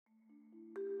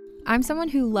I'm someone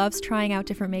who loves trying out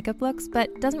different makeup looks,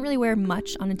 but doesn't really wear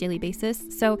much on a daily basis,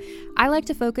 so I like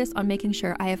to focus on making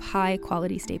sure I have high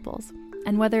quality staples.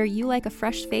 And whether you like a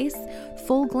fresh face,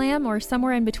 full glam, or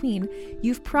somewhere in between,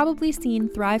 you've probably seen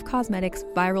Thrive Cosmetics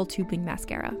Viral Tubing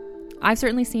Mascara. I've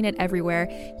certainly seen it everywhere.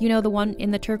 You know, the one in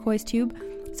the turquoise tube?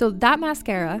 So that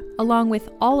mascara, along with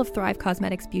all of Thrive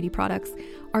Cosmetics beauty products,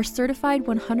 are certified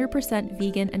 100%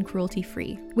 vegan and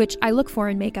cruelty-free, which I look for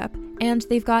in makeup, and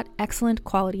they've got excellent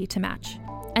quality to match.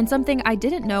 And something I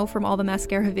didn't know from all the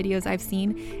mascara videos I've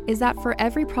seen is that for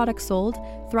every product sold,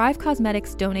 Thrive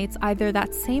Cosmetics donates either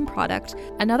that same product,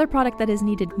 another product that is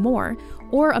needed more,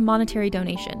 or a monetary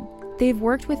donation. They've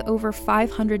worked with over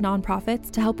 500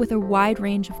 nonprofits to help with a wide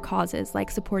range of causes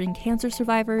like supporting cancer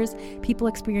survivors, people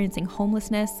experiencing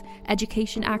homelessness,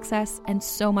 education access, and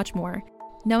so much more.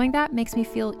 Knowing that makes me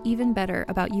feel even better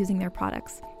about using their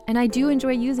products. And I do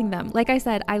enjoy using them. Like I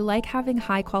said, I like having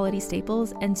high quality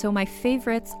staples, and so my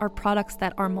favorites are products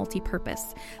that are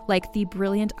multi-purpose, like the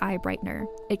Brilliant Eye Brightener.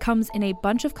 It comes in a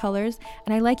bunch of colors,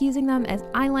 and I like using them as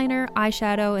eyeliner,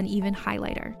 eyeshadow, and even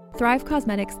highlighter. Thrive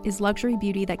Cosmetics is luxury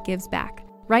beauty that gives back.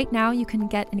 Right now, you can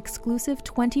get an exclusive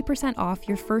 20% off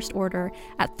your first order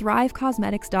at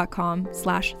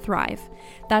thrivecosmetics.com/thrive.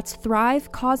 That's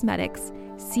Thrive Cosmetics,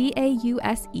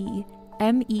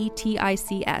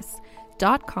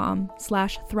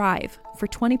 CAUSEMETICS.com/thrive for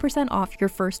 20% off your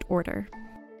first order.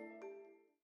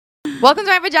 Welcome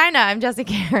to my vagina. I'm Jessie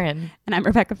Karen. And I'm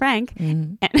Rebecca Frank.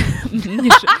 Mm. And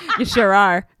you sure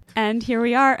are. And here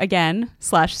we are again,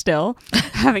 /still,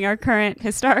 having our current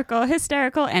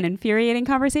hysterical, and infuriating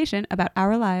conversation about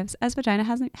our lives as vagina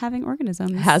having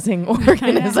organisms. Having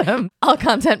organism. All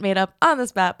content made up on the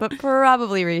spot, but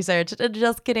probably researched.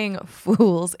 Just kidding,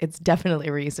 fools. It's definitely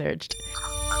researched.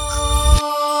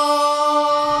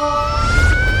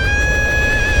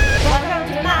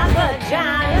 Welcome to my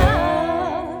vagina.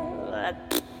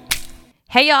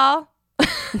 Hey, y'all.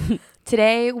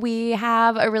 Today, we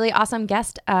have a really awesome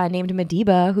guest named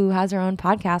Madiba who has her own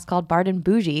podcast called Bard and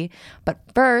Boujee. But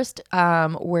first,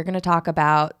 we're going to talk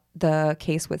about the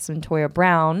case with Cyntoia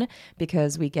Brown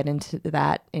because we get into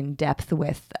that in depth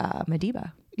with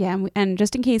Madiba. Yeah, and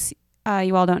just in case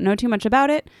you all don't know too much about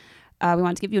it, we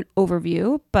want to give you an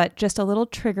overview, but just a little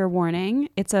trigger warning.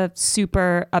 It's a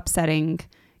super upsetting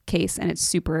case and it's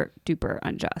super duper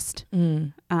unjust.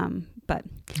 But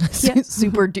yeah.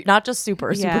 Not just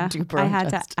super duper. I had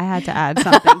to add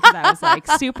something because I was like,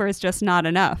 super is just not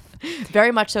enough.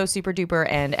 Very much so, super duper,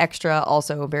 and extra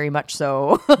also very much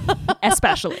so.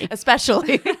 Especially.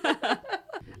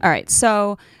 All right.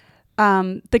 So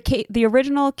the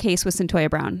original case with Cyntoia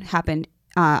Brown happened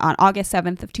on August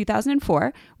 7th of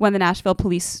 2004 when the Nashville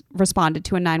police responded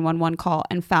to a 911 call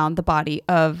and found the body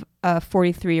of a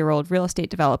 43-year-old real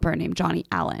estate developer named Johnny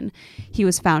Allen. He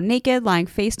was found naked, lying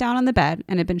face down on the bed,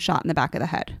 and had been shot in the back of the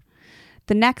head.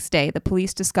 The next day, the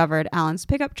police discovered Allen's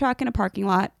pickup truck in a parking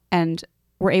lot and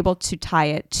were able to tie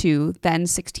it to then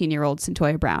 16-year-old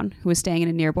Cyntoia Brown, who was staying in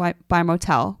a nearby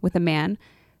motel with a man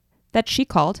that she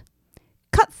called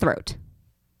Cutthroat.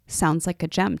 Sounds like a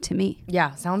gem to me.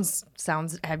 Yeah, sounds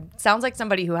like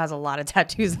somebody who has a lot of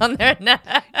tattoos on their neck.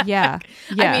 Yeah.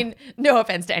 I mean, no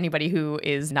offense to anybody who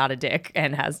is not a dick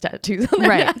and has tattoos on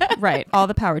their neck. Right. All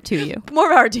the power to you.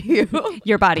 More power to you.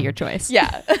 Your body, your choice.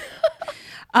 Yeah.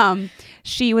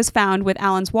 She was found with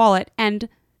Allen's wallet and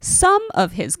some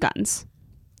of his guns.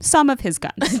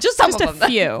 Just a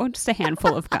few, just a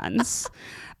handful of guns.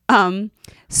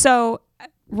 So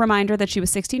reminder that she was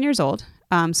 16 years old.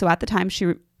 So at the time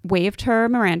she waived her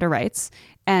Miranda rights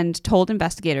and told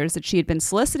investigators that she had been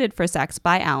solicited for sex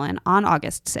by Allen on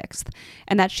August 6th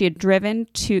and that he had driven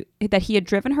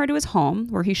her to his home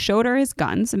where he showed her his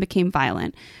guns and became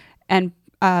violent. And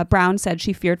Brown said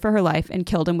she feared for her life and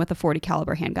killed him with a .40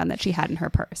 caliber handgun that she had in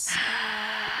her purse.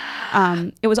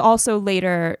 It was also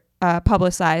later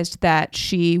publicized that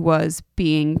she was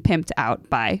being pimped out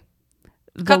by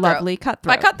the lovely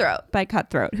Cutthroat. By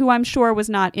Cutthroat, who I'm sure was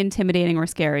not intimidating or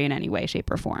scary in any way, shape,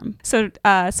 or form. So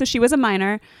she was a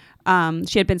minor.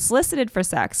 She had been solicited for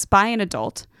sex by an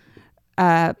adult,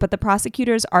 but the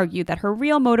prosecutors argued that her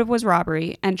real motive was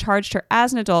robbery and charged her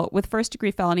as an adult with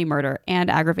first-degree felony murder and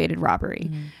aggravated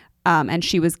robbery. And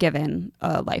she was given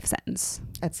a life sentence.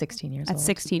 At 16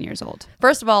 years old.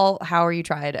 First of all, how are you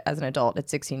tried as an adult at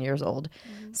 16 years old?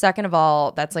 Second of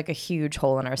all, that's like a huge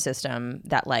hole in our system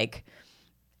that like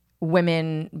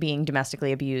women being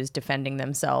domestically abused, defending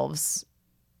themselves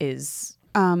is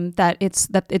that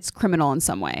it's criminal in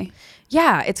some way.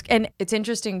 Yeah, it's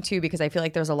interesting too because I feel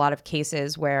like there's a lot of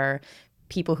cases where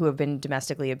people who have been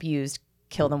domestically abused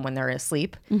kill them when they're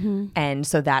asleep. And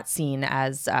so that's seen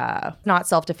as not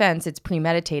self-defense, it's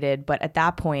premeditated. But at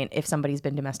that point, if somebody's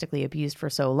been domestically abused for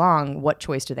so long, what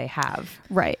choice do they have?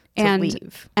 Right. To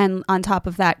leave? And on top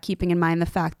of that, keeping in mind the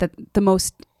fact that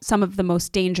some of the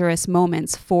most dangerous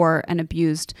moments for an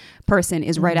abused person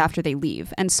is right after they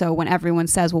leave. And so when everyone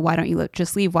says, well, why don't you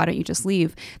just leave? Why don't you just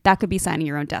leave? That could be signing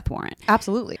your own death warrant.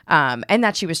 Absolutely. And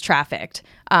that she was trafficked.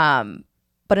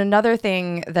 But another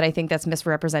thing that I think that's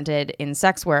misrepresented in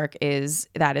sex work is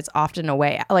that it's often a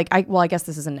way. I guess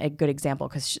this isn't a good example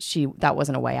because that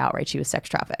wasn't a way out, right? She was sex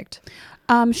trafficked.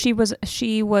 She was.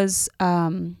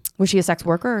 Was she a sex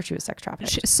worker or she was sex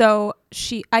trafficked?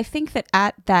 I think that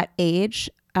at that age,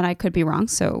 and I could be wrong,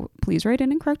 so please write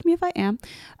in and correct me if I am.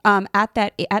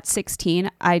 At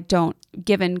 16,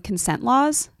 given consent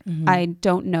laws, I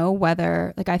don't know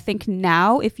whether, I think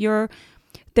now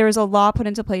there's a law put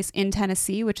into place in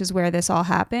Tennessee, which is where this all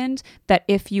happened, that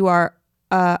if you are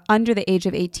under the age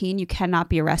of 18, you cannot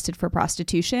be arrested for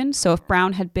prostitution. So if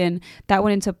Brown that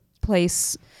went into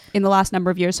place in the last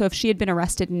number of years. So if she had been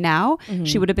arrested now,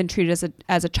 she would have been treated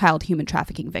as a child human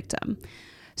trafficking victim.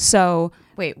 So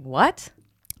wait, what?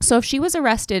 So if she was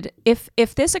arrested,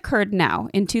 if this occurred now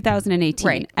in 2018,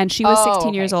 right, and she was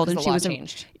 16 years old, and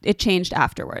it changed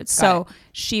afterwards. So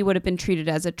she would have been treated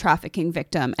as a trafficking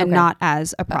victim and not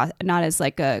as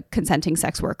like a consenting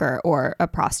sex worker or a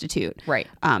prostitute, right?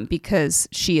 Because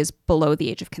she is below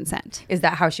the age of consent. Is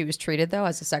that how she was treated though,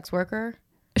 as a sex worker?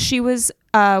 She was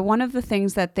one of the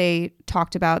things that they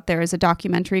talked about. There is a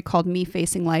documentary called Me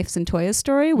Facing Life, Cyntoia's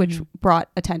story, which brought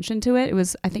attention to it.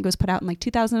 I think it was put out in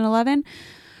 2011.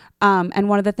 And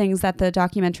one of the things that the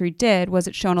documentary did was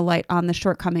it shone a light on the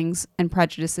shortcomings and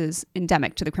prejudices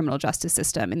endemic to the criminal justice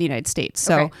system in the United States.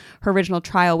 So her original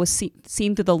trial was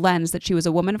seen through the lens that she was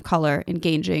a woman of color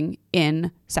engaging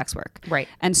in sex work. Right.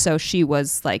 And so she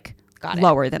was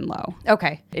lower than low.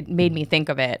 Okay. It made me think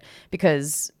of it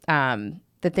because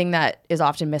the thing that is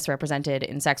often misrepresented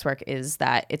in sex work is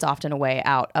that it's often a way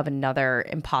out of another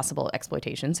impossible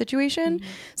exploitation situation.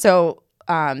 So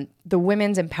the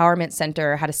Women's Empowerment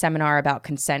Center had a seminar about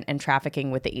consent and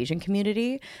trafficking with the Asian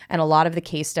community. And a lot of the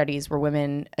case studies were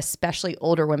women, especially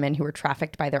older women, who were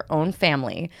trafficked by their own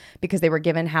family because they were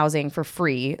given housing for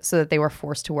free so that they were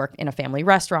forced to work in a family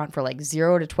restaurant for $0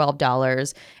 to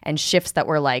 $12 and shifts that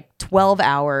were 12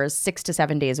 hours, 6 to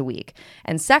 7 days a week.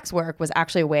 And sex work was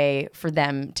actually a way for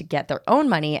them to get their own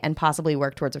money and possibly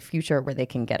work towards a future where they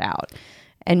can get out.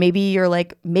 And maybe you're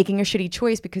making a shitty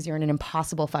choice because you're in an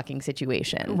impossible fucking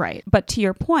situation. Right. But to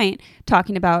your point,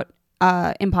 talking about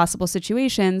impossible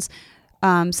situations,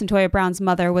 Cyntoia Brown's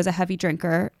mother was a heavy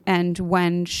drinker. And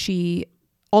when she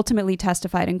ultimately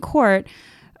testified in court,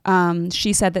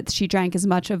 she said that she drank as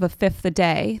much of a fifth a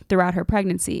day throughout her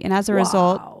pregnancy. And as a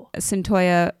result,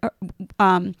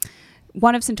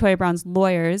 one of Cyntoia Brown's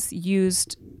lawyers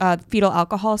used fetal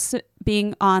alcohol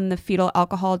being on the fetal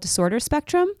alcohol disorder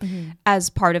spectrum as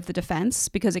part of the defense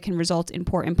because it can result in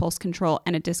poor impulse control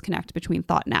and a disconnect between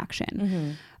thought and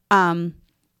action.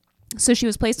 So she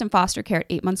was placed in foster care at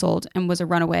 8 months old and was a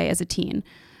runaway as a teen.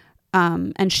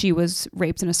 And she was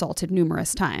raped and assaulted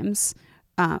numerous times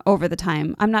over the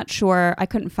time. I'm not sure. I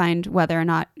couldn't find whether or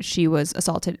not she was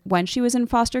assaulted when she was in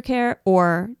foster care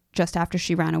or just after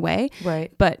she ran away.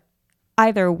 Right. But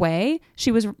either way,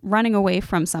 she was running away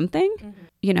from something,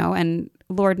 and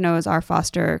Lord knows our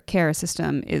foster care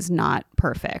system is not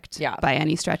perfect by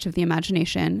any stretch of the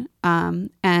imagination.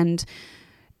 And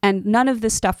none of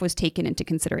this stuff was taken into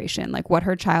consideration, like what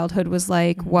her childhood was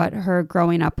like, what her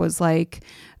growing up was like,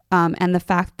 and the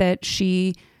fact that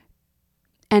she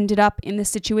ended up in this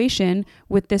situation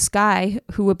with this guy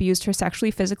who abused her sexually,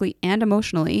 physically, and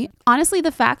emotionally. Honestly,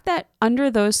 the fact that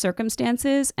under those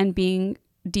circumstances and being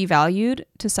devalued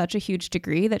to such a huge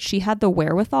degree that she had the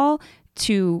wherewithal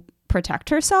to protect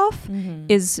herself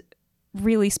is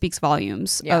really speaks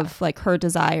volumes of her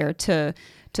desire to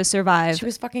survive. She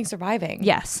was fucking surviving.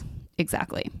 Yes,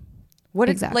 exactly.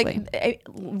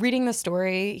 Reading the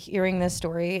story, hearing this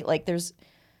story,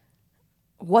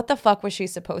 what the fuck was she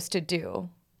supposed to do?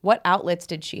 What outlets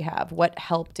did she have? What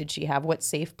help did she have? What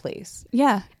safe place?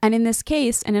 Yeah. And in this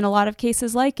case, and in a lot of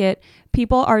cases like it,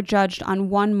 people are judged on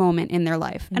one moment in their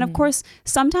life. And of course,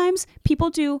 sometimes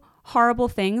people do horrible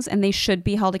things and they should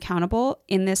be held accountable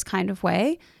in this kind of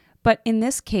way. But in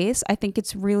this case, I think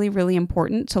it's really, really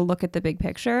important to look at the big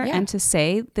picture and to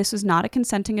say this was not a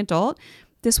consenting adult.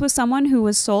 This was someone who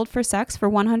was sold for sex for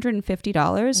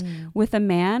 $150 with a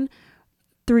man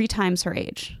 3 times her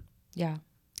age. Yeah.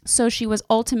 So she was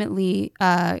ultimately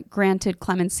granted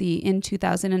clemency in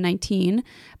 2019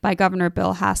 by Governor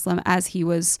Bill Haslam as he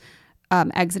was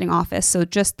exiting office. So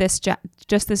just this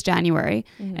January,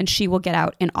 and she will get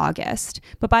out in August.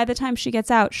 But by the time she gets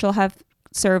out, she'll have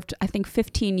served, I think,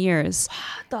 15 years.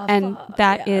 And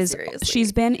that is, seriously.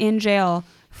 She's been in jail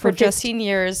for 15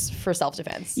 years for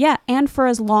self-defense. Yeah, and for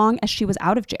as long as she was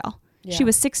out of jail. Yeah. She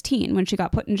was 16 when she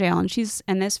got put in jail,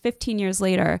 and this 15 years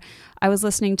later, I was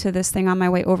listening to this thing on my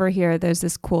way over here. There's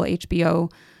this cool HBO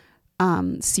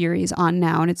series on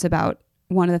now, and it's about,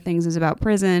 one of the things is about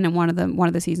prison, and one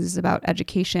of the seasons is about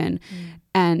education.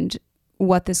 And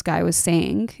what this guy was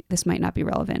saying, this might not be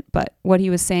relevant, but what he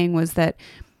was saying was that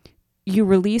you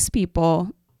release people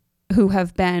who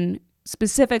have been,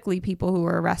 specifically people who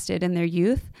were arrested in their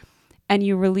youth, and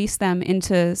you release them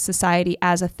into society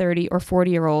as a 30 or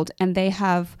 40-year-old, and they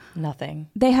have nothing.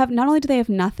 Not only do they have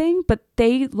nothing, but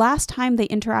last time they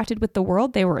interacted with the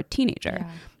world, they were a teenager.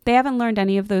 Yeah. They haven't learned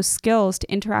any of those skills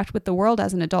to interact with the world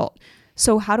as an adult.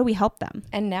 So how do we help them?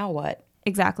 And now what?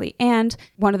 Exactly. And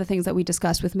one of the things that we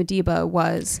discussed with Madiba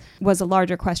was a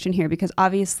larger question here, because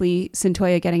obviously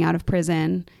Cyntoia getting out of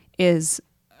prison is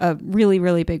a really,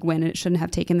 really big win, and it shouldn't have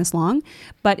taken this long.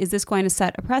 But is this going to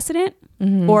set a precedent,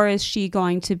 or is she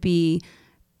going to be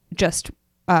just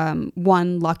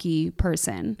one lucky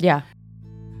person? Yeah.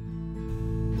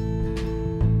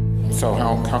 So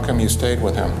how come you stayed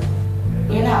with him?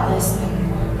 You're not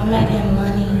listening. I made him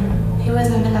money. He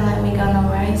wasn't gonna let me go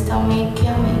nowhere. He's told me he'd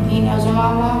kill me. He knows where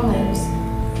my mom lives.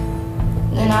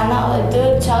 And I know the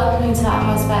dude choked me till I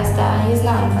almost passed out. He's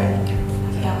not afraid to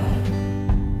kill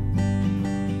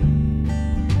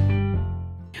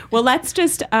me. Well, let's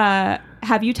just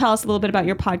have you tell us a little bit about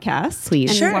your podcast,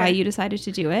 please, and why you decided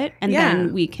to do it, and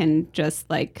then we can just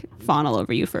like fawn all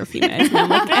over you for a few minutes,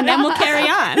 and then we'll carry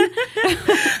on.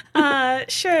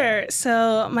 Sure.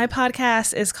 So my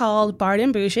podcast is called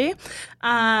Boujee.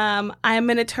 I'm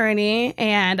an attorney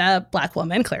and a Black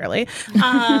woman, clearly.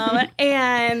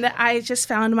 And I just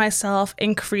found myself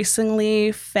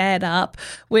increasingly fed up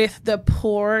with the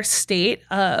poor state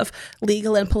of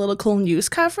legal and political news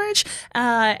coverage,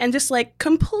 and just like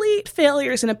complete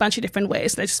failures in a bunch of different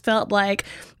ways. And I just felt like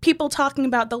people talking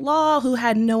about the law who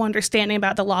had no understanding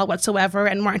about the law whatsoever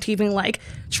and weren't even like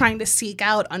trying to seek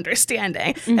out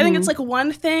understanding. I think it's like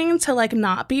one thing to like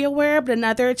not be aware, but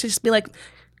another to just be like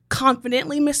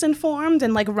confidently misinformed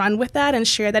and like run with that and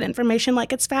share that information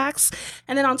like it's facts.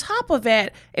 And then on top of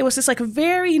it, it was this like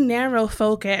very narrow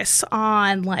focus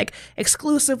on like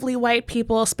exclusively white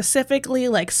people, specifically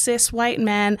like cis white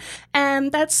men.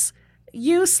 And that's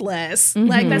useless.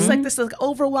 Like that's like this like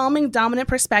overwhelming dominant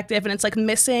perspective, and it's like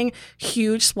missing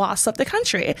huge swaths of the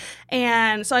country.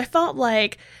 And so I felt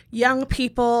like young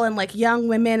people and like young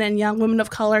women and young women of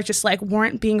color just like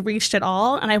weren't being reached at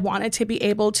all, and I wanted to be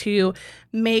able to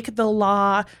make the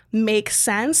law make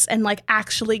sense and like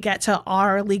actually get to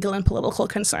our legal and political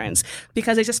concerns,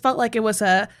 because I just felt like it was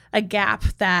a gap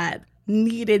that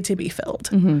needed to be filled.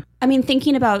 I mean,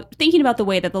 thinking about the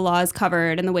way that the law is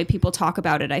covered and the way people talk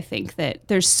about it, I think that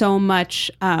there's so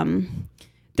much,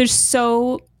 there's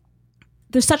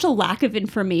such a lack of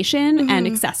information and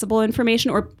accessible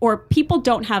information, or people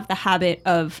don't have the habit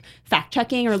of fact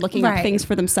checking or looking up things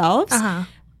for themselves.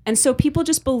 And so people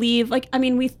just believe, like, I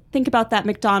mean, we think about that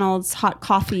McDonald's hot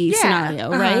coffee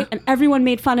scenario, right? And everyone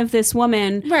made fun of this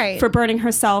woman for burning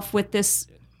herself with this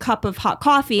cup of hot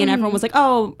coffee, and everyone was like,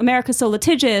 oh, America's so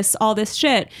litigious, all this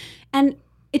shit. And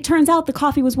it turns out the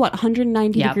coffee was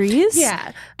 190 degrees?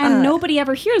 Yeah. And nobody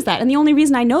ever hears that. And the only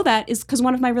reason I know that is because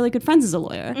one of my really good friends is a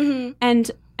lawyer.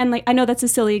 And like, I know that's a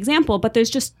silly example, but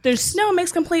there's no, it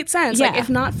makes complete sense. Like, if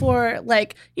not for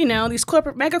like, you know, these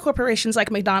mega corporations like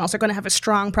McDonald's are going to have a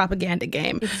strong propaganda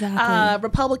game. Exactly.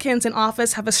 Republicans in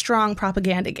office have a strong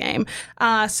propaganda game.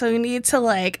 So you need to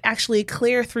like actually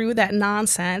clear through that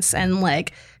nonsense and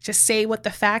like just say what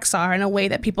the facts are in a way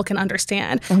that people can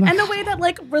understand, and a way that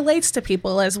like relates to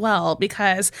people as well.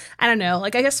 Because I don't know,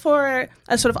 like I guess for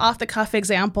a sort of off the cuff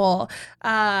example,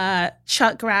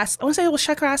 Chuck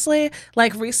Grassley,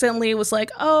 like recently was like,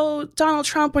 oh, Donald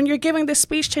Trump, when you're giving this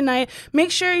speech tonight,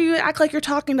 make sure you act like you're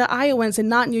talking to Iowans and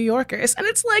not New Yorkers. And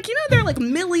it's like, you know, there are like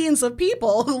millions of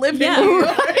people who live in New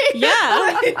York.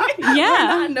 We're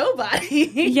not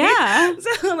nobody.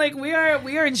 So like we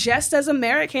are just as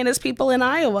American as people in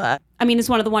Iowa. I mean, it's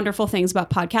one of the wonderful things about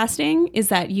podcasting is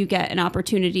that you get an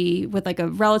opportunity with like a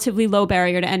relatively low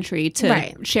barrier to entry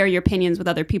to share your opinions with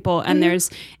other people. And and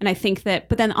I think that,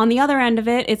 but then on the other end of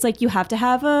it, it's like you have to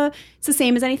have it's the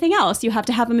same as anything else. You have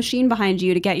to have a machine behind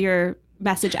you to get your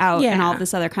message out and all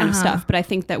this other kind of stuff. But I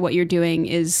think that what you're doing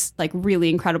is like really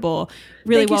incredible,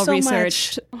 really well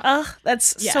researched.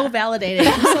 That's so validating.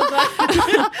 I'm so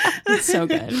glad. It's so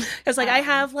good. It's like I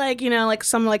have like, you know, like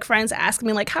some like friends ask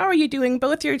me like, how are you doing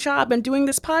both your job and doing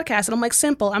this podcast? And I'm like,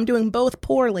 simple. I'm doing both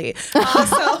poorly.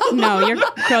 No,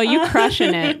 you're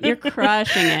crushing it. You're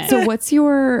crushing it. So what's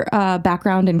your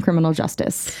background in criminal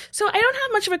justice? So I don't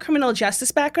have much of a criminal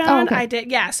justice background. I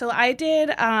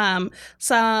did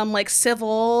some like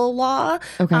civil law.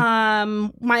 Okay.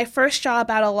 My first job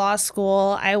out of law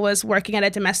school, I was working at a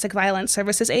domestic violence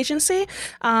services agency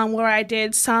where I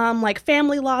did some like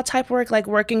family law type work, like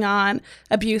working on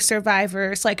abuse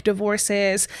survivors, like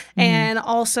divorces. And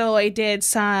also I did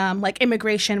some like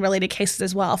immigration related cases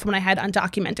as well from when I had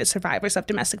undocumented survivors of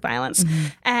domestic violence.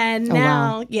 And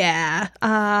now,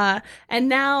 and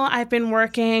now I've been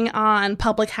working on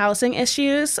public housing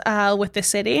issues with the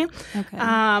city.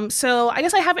 Okay. So I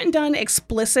guess I haven't done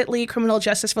explicitly criminal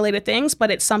justice related things,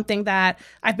 but it's something that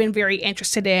I've been very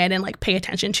interested in and like pay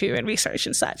attention to and research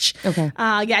and such. Okay.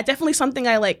 Definitely something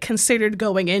I like considered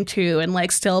going into and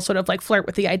like still sort of like flirt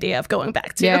with the idea of going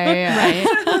back to.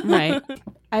 Right.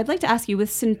 I'd like to ask you, with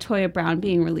Cyntoia Brown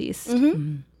being released,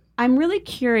 I'm really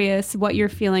curious what your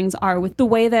feelings are with the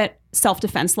way that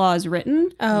self-defense law is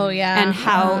written. And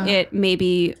how it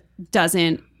maybe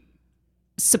doesn't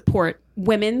support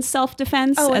women's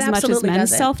self-defense as much as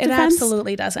men's self-defense. It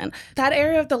absolutely doesn't. That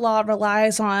area of the law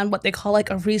relies on what they call like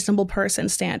a reasonable person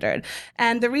standard.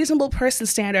 And the reasonable person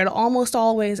standard almost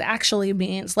always actually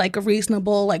means like a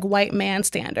reasonable like white man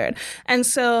standard. And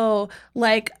so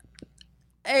like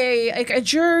a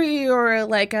jury or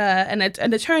like an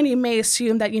attorney may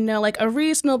assume that, you know, like a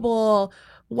reasonable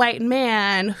white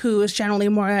man who is generally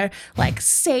more like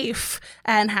safe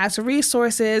and has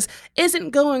resources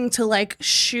isn't going to like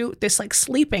shoot this like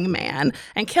sleeping man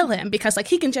and kill him because like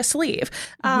he can just leave.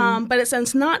 But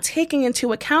it's not taking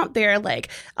into account there like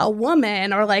a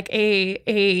woman or like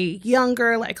a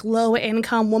younger like low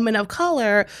income woman of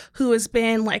color who has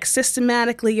been like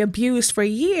systematically abused for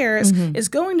years is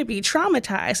going to be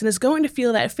traumatized and is going to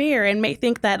feel that fear and may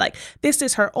think that like this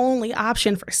is her only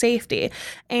option for safety.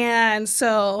 And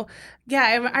so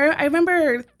I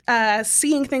remember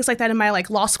seeing things like that in my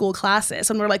like law school classes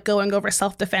when we're like going over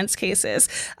self-defense cases.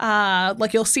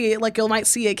 Like you might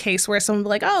see a case where someone will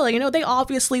be like, oh, you know, they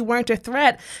obviously weren't a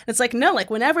threat. It's like, no, like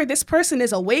whenever this person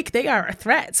is awake, they are a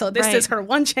threat. So this is her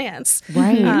one chance.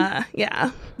 Right.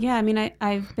 Yeah. I mean,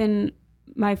 I've been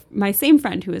my same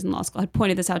friend who was in law school had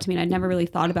pointed this out to me, and I'd never really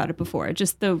thought about it before.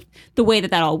 Just the way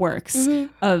that all works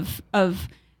of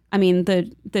I mean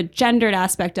the gendered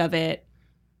aspect of it,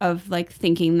 of like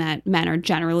thinking that men are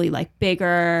generally like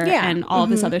bigger and all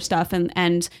this other stuff,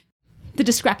 and the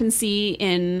discrepancy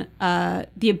in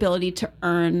the ability to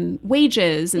earn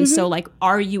wages. And so like,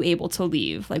 are you able to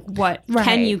leave? Like what,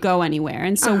 can you go anywhere?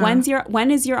 And so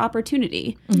when is your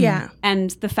opportunity?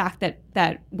 And the fact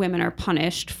that women are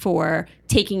punished for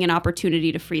taking an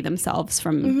opportunity to free themselves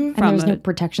from and there's no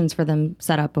protections for them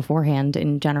set up beforehand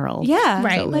in general.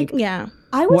 So, like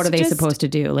what are they supposed to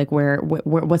do? Like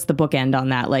what's the bookend on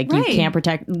that? Like you can't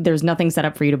protect, there's nothing set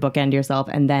up for you to bookend yourself.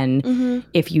 And then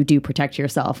if you do protect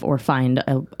yourself or find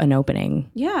an opening.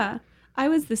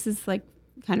 This is like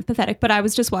kind of pathetic, but I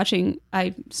was just watching,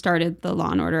 I started the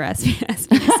Law & Order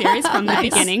SVU series from the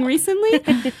beginning recently.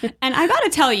 And I gotta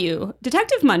tell you,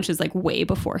 Detective Munch is like way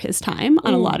before his time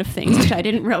on a lot of things, which I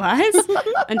didn't realize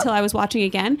until I was watching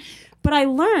again. But I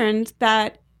learned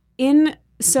that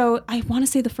so I want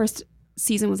to say the first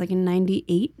season was like in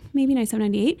 98, maybe 97,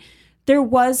 98. There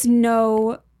was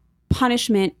no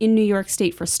punishment in New York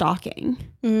State for stalking.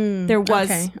 There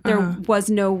was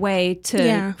no way to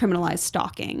criminalize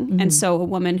stalking. And so a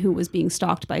woman who was being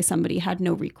stalked by somebody had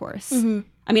no recourse.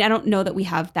 I mean, I don't know that we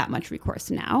have that much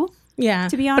recourse now.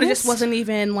 To be honest. But it just wasn't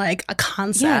even like a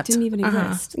concept. It didn't even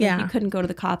exist. Like, you couldn't go to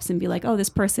the cops and be like, oh, this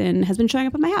person has been showing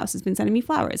up at my house, has been sending me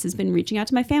flowers, has been reaching out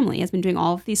to my family, has been doing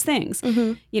all of these things.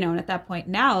 You know, and at that point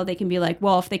now they can be like,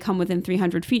 well, if they come within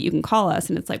 300 feet, you can call us.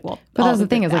 And it's like, well, but that's the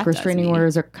thing is like restraining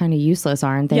orders are kind of useless,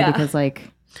 aren't they? Because like...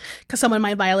 Because someone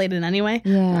might violate it anyway.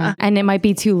 And it might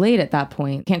be too late at that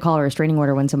point. You can't call a restraining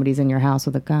order when somebody's in your house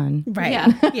with a gun.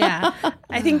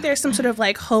 I think there's some sort of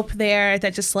like hope there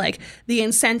that just like the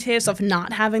incentives of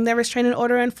not having the restraining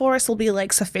order enforced will be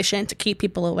like sufficient to keep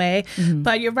people away.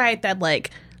 But you're right that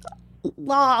like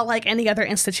law, like any other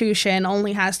institution,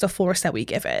 only has the force that we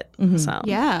give it. So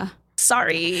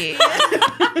sorry.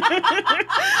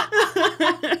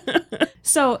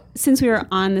 So since we were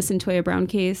on the Cyntoia Brown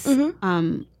case,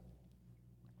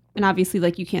 and obviously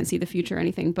like you can't see the future or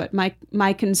anything, but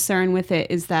my concern with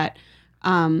it is that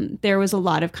there was a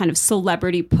lot of kind of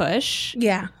celebrity push.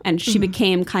 Yeah. And she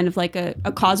became kind of like a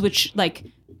cause, which like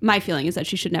my feeling is that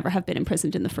she should never have been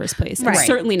imprisoned in the first place. And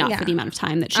certainly not for the amount of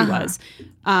time that she was.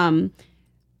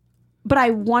 But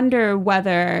I wonder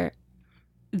whether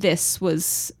this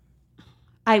was,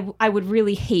 I would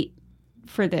really hate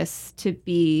for this to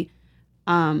be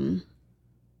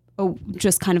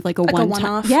just kind of like a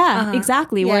one-off. Yeah,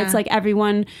 exactly. Where it's like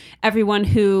everyone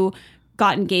who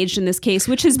got engaged in this case,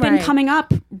 which has been coming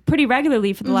up pretty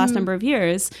regularly for the last number of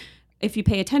years, if you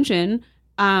pay attention,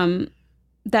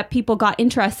 that people got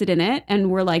interested in it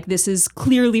and were like, this is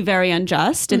clearly very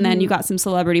unjust. And then you got some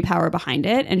celebrity power behind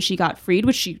it and she got freed,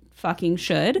 which she fucking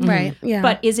should. Right. Yeah.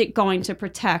 But is it going to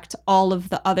protect all of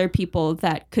the other people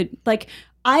that could, like,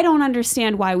 I don't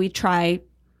understand why we try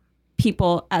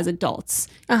people as adults.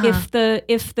 If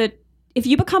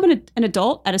you become an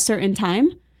adult at a certain time,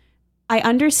 I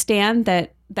understand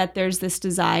that there's this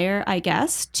desire, I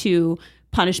guess, to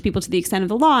punish people to the extent of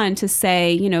the law and to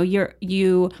say, you know,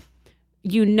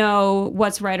 you know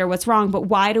what's right or what's wrong, but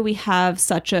why do we have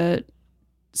such a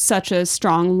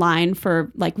strong line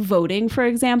for like voting, for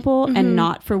example, and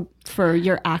not for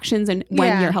your actions and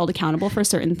when you're held accountable for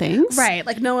certain things? Right.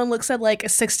 Like no one looks at like a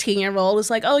 16-year-old is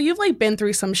like, oh, you've like been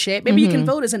through some shit. Maybe you can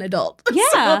vote as an adult.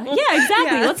 Yeah. Yeah,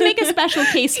 exactly. Let's make a special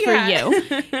case for you.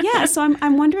 Yeah. So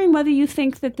I'm wondering whether you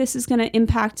think that this is going to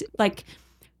impact, like,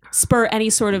 spur any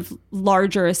sort of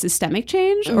larger systemic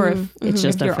change, or if it's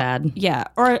just a fad. Yeah.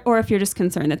 Or if you're just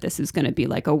concerned that this is going to be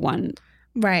like a one.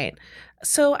 Right.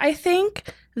 So I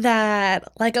think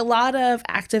that like a lot of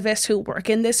activists who work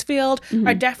in this field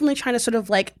are definitely trying to sort of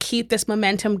like keep this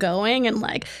momentum going and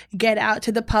like get out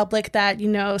to the public that, you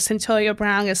know, Cyntoia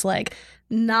Brown is like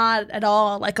not at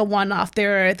all like a one-off.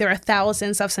 There are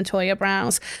thousands of Cyntoia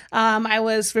Browns. I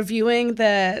was reviewing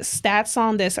the stats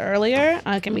on this earlier.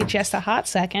 Give me just a hot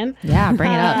second. Yeah,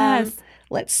 bring it up.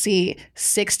 Let's see,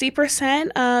 60%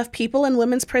 of people in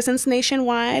women's prisons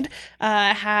nationwide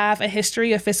have a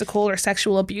history of physical or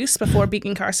sexual abuse before being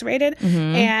incarcerated.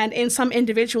 And in some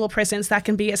individual prisons, that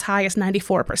can be as high as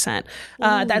 94%.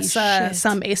 That's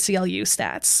some ACLU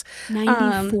stats.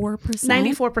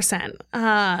 94%?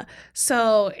 94%.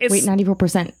 So it's... Wait,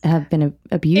 94% have been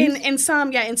abused? In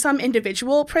some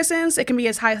individual prisons, it can be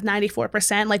as high as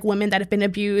 94%, like women that have been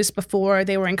abused before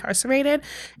they were incarcerated.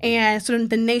 And so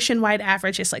the nationwide average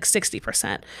is like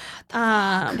 60%.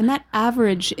 And that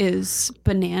average is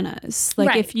bananas.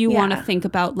 Like if you want to think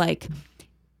about like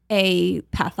a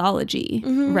pathology,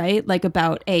 right? Like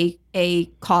about a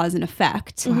cause and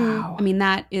effect. Wow. I mean,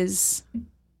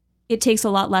 it takes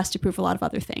a lot less to prove a lot of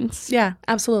other things. Yeah,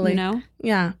 absolutely. You know?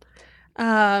 Yeah.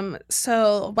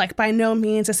 So like by no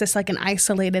means is this like an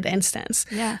isolated instance.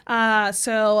 Yeah.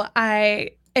 So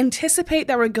I anticipate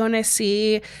that we're going to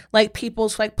see like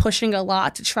people's like pushing a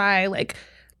lot to try like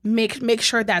make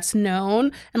sure that's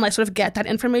known and like sort of get that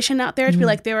information out there to be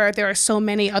like there are so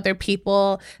many other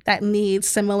people that need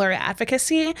similar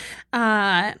advocacy.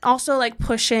 Also like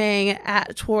pushing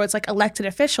towards like elected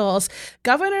officials.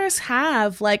 Governors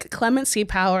have like clemency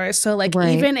powers, so like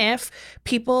even if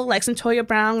people like Cyntoia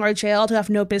Brown are jailed who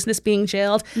have no business being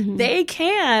jailed, they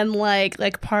can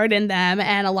like pardon them,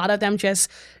 and a lot of them just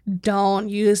don't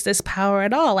use this power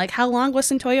at all. Like how long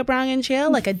was Cyntoia Brown in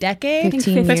jail? Like a decade?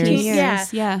 15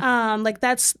 years. Yeah. Like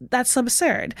that's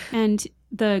absurd. And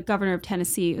the governor of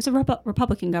Tennessee was a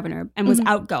Republican governor and was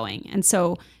outgoing, and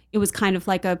so it was kind of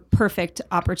like a perfect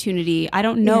opportunity. I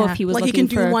don't know if he was like looking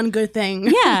he can do one good thing.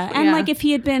 Yeah, and like if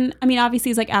he had been, I mean, obviously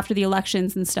it's like after the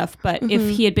elections and stuff, but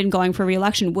if he had been going for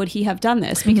re-election, would he have done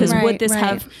this? Because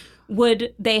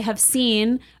would they have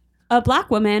seen a black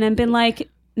woman and been like,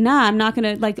 nah, I'm not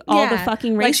gonna like all the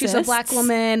fucking racists. Like she's a black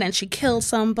woman and she killed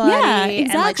somebody. Yeah,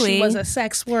 exactly. And like she was a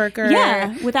sex worker.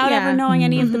 Yeah, without ever knowing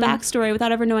any of the backstory,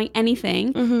 without ever knowing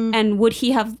anything. And would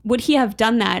he have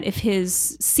done that if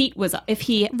his seat was if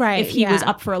he was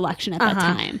up for election at that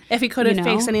time? If he could have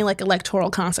faced any like electoral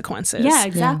consequences. Yeah,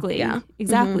 exactly. Yeah.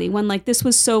 Exactly. When like this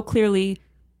was so clearly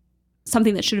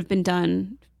something that should have been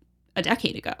done a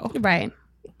decade ago. Right.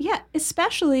 Yeah,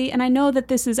 especially, and I know that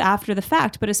this is after the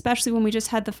fact, but especially when we just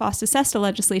had the FOSTA-SESTA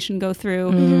legislation go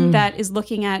through that is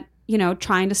looking at, you know,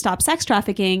 trying to stop sex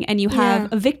trafficking, and you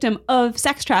have a victim of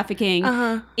sex trafficking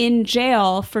in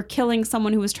jail for killing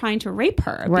someone who was trying to rape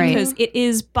her. Right. Because it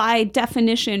is by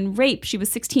definition rape. She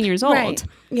was 16 years old. Right.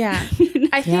 Yeah.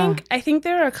 I think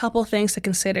there are a couple things to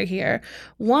consider here.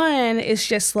 One is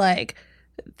just like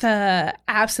the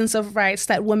absence of rights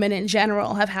that women in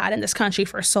general have had in this country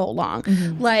for so long.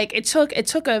 Like it took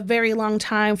a very long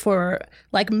time for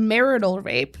like marital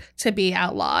rape to be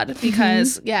outlawed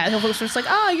because it was just like,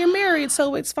 oh, you're married,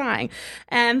 so it's fine.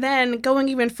 And then going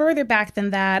even further back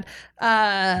than that,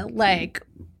 like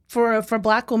for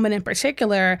Black women in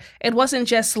particular, it wasn't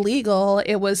just legal,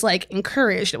 it was like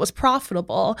encouraged, it was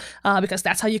profitable, because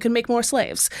that's how you can make more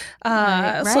slaves.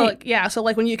 So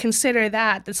like when you consider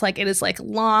that, it's like it is like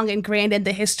long ingrained in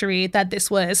the history that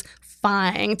this was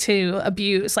fine to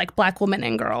abuse like Black women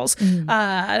and girls.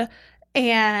 And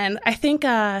I think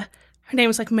her name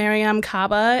is like Mariam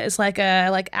Kaba, is like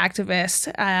a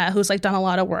activist who's like done a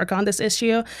lot of work on this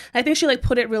issue. I think she like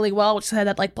put it really well, which said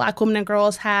that like Black women and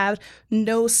girls have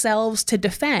no selves to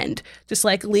defend, just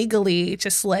like legally,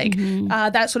 just like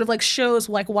that sort of like shows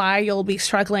like why you'll be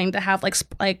struggling to have like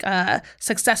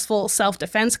successful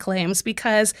self-defense claims,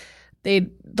 because the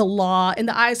law, in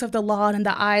the eyes of the law and in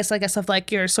the eyes, I guess, of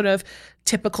like your sort of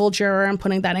typical juror, I'm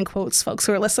putting that in quotes, folks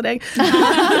who are listening,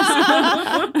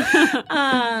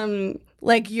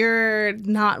 like you're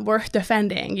not worth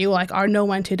defending. You like are no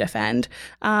one to defend.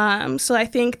 So I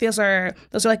think those are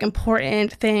like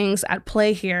important things at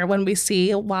play here when we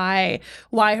see why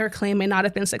her claim may not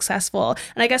have been successful.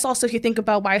 And I guess also if you think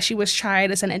about why she was tried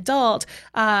as an adult,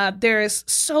 there's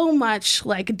so much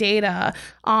like data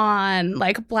on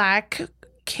like Black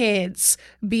kids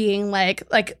being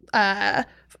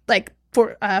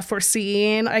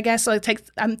foreseen, I guess. Like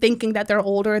I'm thinking that they're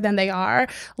older than they are.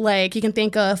 Like you can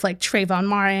think of like Trayvon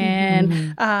Martin.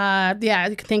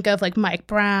 You can think of like Mike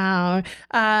Brown.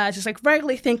 Just like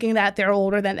regularly thinking that they're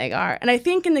older than they are. And I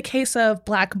think in the case of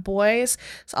Black boys,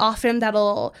 it's often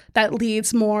that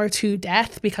leads more to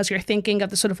death, because you're thinking of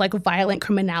the sort of like violent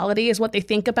criminality is what they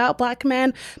think about Black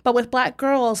men. But with Black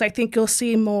girls, I think you'll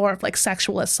see more of like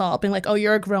sexual assault, being like, oh,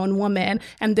 you're a grown woman,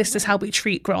 and this is how we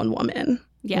treat grown women.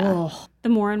 Yeah. Ugh. The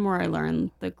more and more I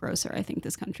learn, the grosser I think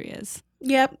this country is.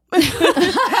 Yep.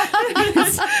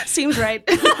 Seems right.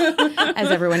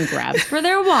 As everyone grabs for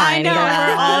their wine. I know,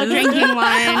 we're all drinking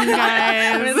wine,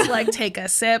 guys. It's like, take a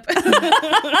sip.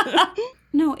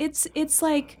 No, it's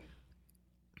like,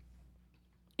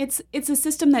 it's a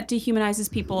system that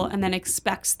dehumanizes people and then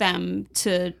expects them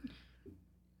to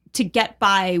get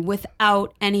by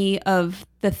without any of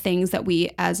the things that we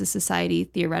as a society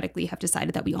theoretically have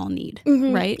decided that we all need,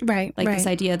 right? Right. Like this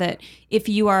idea that if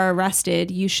you are arrested,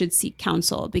 you should seek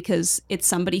counsel because it's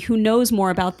somebody who knows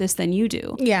more about this than you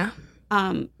do. Yeah.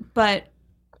 But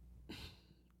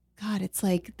God, it's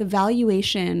like the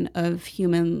valuation of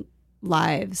human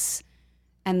lives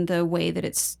and the way that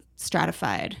it's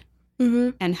stratified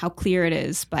and how clear it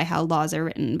is by how laws are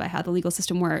written, by how the legal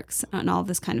system works, and all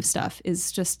this kind of stuff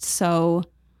is just so...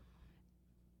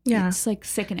 Yeah. It's like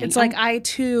sickening. It's like, I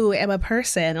too am a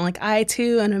person. And like, I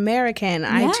too am American.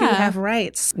 I too have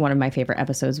rights. One of my favorite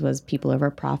episodes was People Over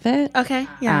Profit. Okay.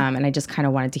 Yeah. And I just kind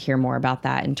of wanted to hear more about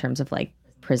that in terms of like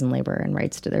prison labor and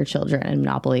rights to their children and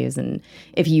monopolies. And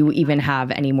if you even have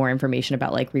any more information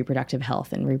about like reproductive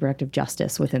health and reproductive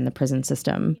justice within the prison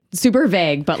system. Super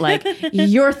vague, but like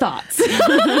your thoughts.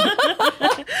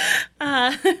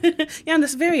 On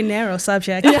this very narrow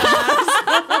subject.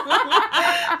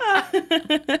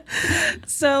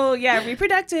 So yeah,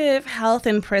 reproductive health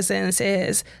in prisons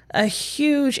is a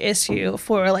huge issue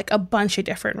for like a bunch of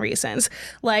different reasons.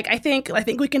 Like I think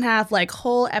we can have like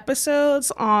whole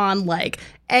episodes on like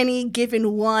any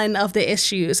given one of the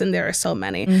issues, and there are so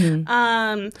many.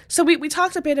 So we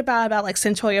talked a bit about like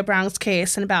Cyntoia Brown's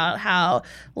case and about how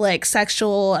like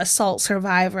sexual assault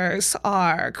survivors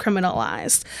are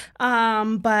criminalized.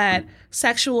 But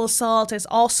sexual assault is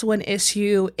also an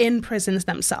issue in prisons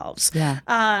themselves. Yeah.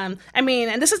 I mean,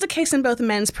 and this is the case in both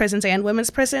men's prisons and women's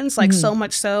prisons, like so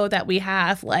much so that we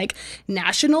have like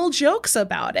national jokes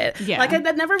about it. Yeah. Like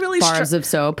that never really bars of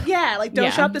soap. Yeah, like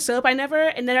don't show up the soap. It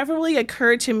never really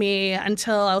occurred to me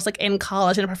until I was like in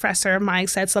college and a professor of mine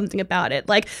said something about it.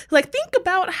 Like think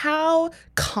about how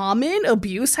common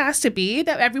abuse has to be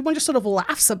that everyone just sort of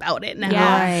laughs about it now.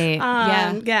 Yeah.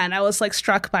 Right. Yeah, and I was like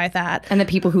struck by that. And the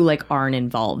people who like aren't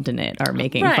involved in it are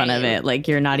making fun of it. Like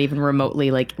you're not even remotely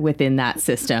like within that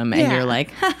system, and you're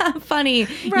like, funny.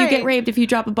 You get raped if you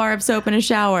drop a bar of soap in a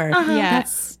shower. Yeah.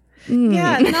 That's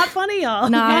yeah, not funny, y'all.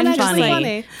 Not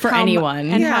funny for anyone.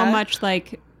 And how much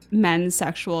like men's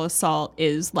sexual assault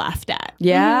is laughed at.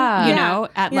 Yeah. You know,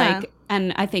 at like,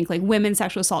 and I think like women's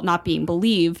sexual assault not being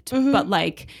believed, but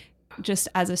like just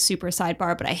as a super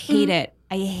sidebar, but I hate it.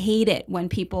 I hate it when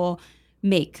people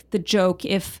make the joke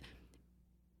if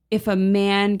a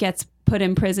man gets put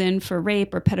in prison for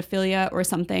rape or pedophilia or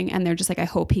something, and they're just like, I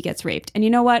hope he gets raped. And you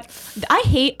know what?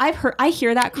 I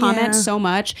hear that comment so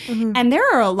much, and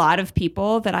there are a lot of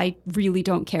people that I really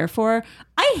don't care for.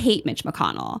 I hate Mitch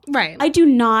McConnell. Right. I do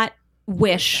not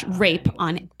wish rape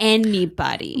on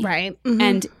anybody. Right.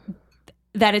 And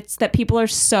that people are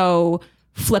so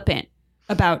flippant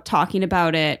about talking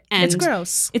about it, and It's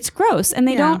gross. It's gross, and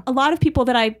they don't. A lot of people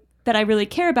that I really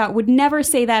care about would never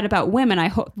say that about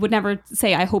women. Would never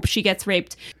say, I hope she gets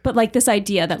raped. But like this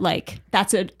idea that like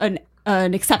that's an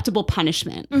acceptable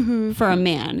punishment for a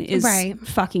man is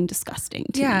fucking disgusting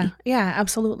to me. Yeah,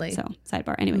 absolutely. So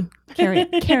sidebar. Anyway,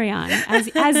 carry on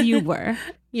as you were.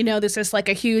 You know, this is like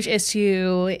a huge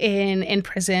issue in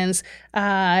prisons.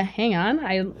 Hang on,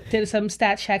 I did some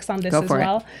stat checks on this as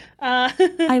well.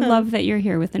 I love that you're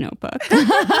here with a notebook.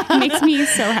 It makes me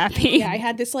so happy. Yeah, I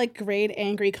had this like great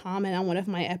angry comment on one of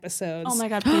my episodes. Oh my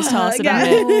God, please tell us about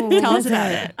it. Tell us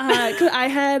about it. 'Cause I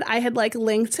had like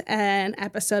linked an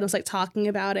episode. I was like talking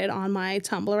about it on my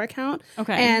Tumblr account.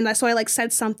 Okay. And so I like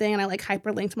said something and I like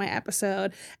hyperlinked my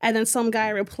episode. And then some guy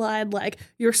replied like,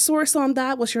 your source on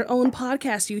that was your own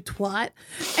podcast, you twat.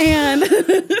 And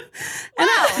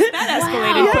That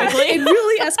escalated quickly. It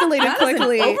really escalated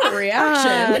quickly.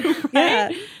 Overreaction. Yeah.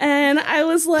 And I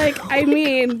was like, I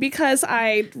mean, because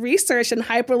I researched and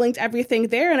hyperlinked everything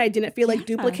there and I didn't feel like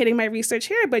duplicating my research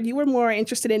here, but you were more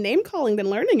interested in name calling than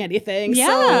learning anything.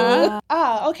 Yeah.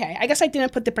 So, okay. I guess I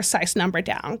didn't put the precise number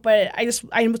down, but I just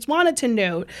wanted to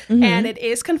note, and it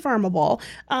is confirmable,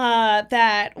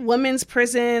 that women's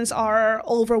prisons are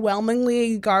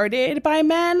overwhelmingly guarded by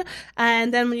men.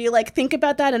 And then when you like think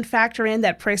about that and factor in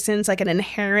that prison's like an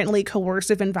inherently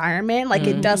coercive environment, like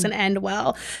it doesn't end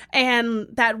well. And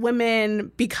that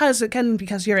women, because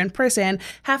you're in prison,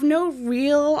 have no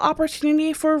real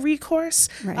opportunity for recourse.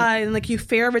 And like you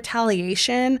fear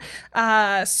retaliation.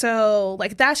 So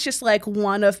like that's just like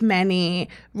one of many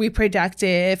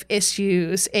reproductive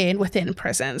issues within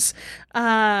prisons.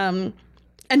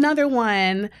 Another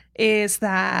one is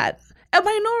that a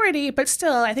minority, but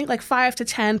still, I think like 5 to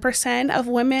 10% of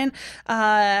women,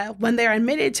 when they're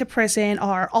admitted to prison,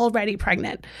 are already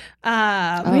pregnant.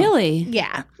 Really?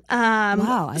 Yeah.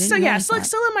 Wow. I didn't so yeah, it's like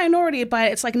still a minority, but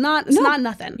it's like not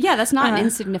nothing. Yeah, that's not an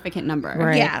insignificant number.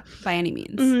 Right. Yeah. By any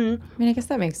means. I mean, I guess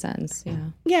that makes sense. Yeah.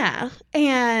 Yeah.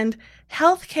 And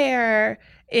healthcare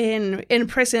in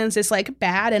prisons is like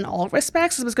bad in all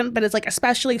respects, but it's like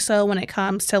especially so when it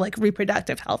comes to like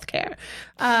reproductive health care.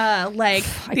 Like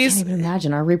I can't even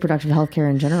imagine our reproductive health care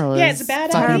in general. It's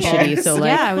bad. Fucking shitty. So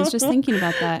like, I was just thinking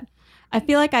about that. I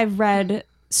feel like I've read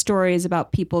stories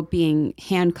about people being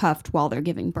handcuffed while they're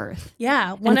giving birth.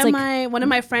 Yeah, one of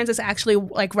my friends is actually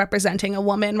like representing a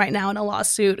woman right now in a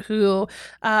lawsuit who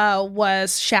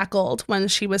was shackled when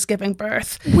she was giving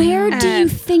birth. Where do you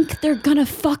think they're gonna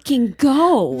fucking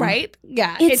go? Right?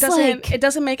 Yeah, It's it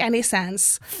doesn't make any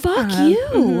sense. Fuck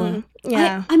you.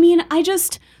 Yeah. I mean, I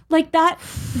just like that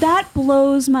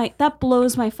blows my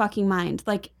fucking mind.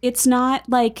 Like it's not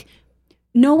like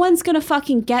no one's gonna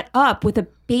fucking get up with a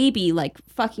baby like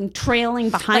fucking trailing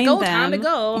behind them. Time to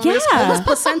go. Yeah. Just pull this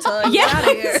placenta and get out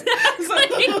of here.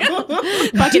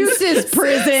 Deuces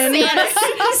prison.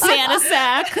 Santa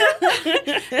sack.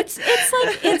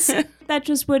 It's that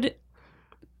just would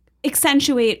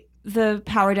accentuate the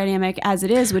power dynamic as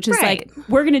it is, which is like,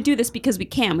 we're going to do this because we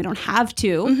can. We don't have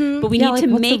to, but we need to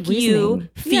make you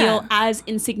feel as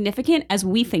insignificant as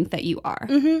we think that you are.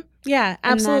 Yeah,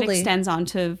 absolutely. And that extends on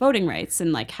to voting rights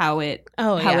and like how it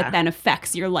then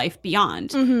affects your life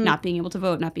beyond not being able to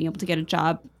vote, not being able to get a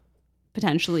job,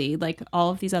 potentially, like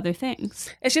all of these other things.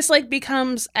 It's just like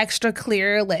becomes extra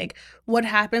clear like what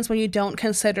happens when you don't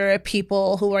consider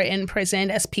people who are in prison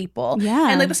as people. Yeah.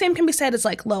 And like the same can be said as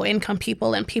like low income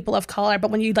people and people of color, but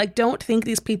when you like don't think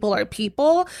these people are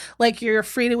people, like you're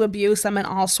free to abuse them in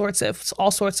all sorts of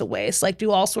ways, like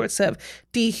do all sorts of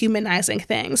dehumanizing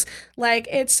things. Like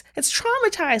it's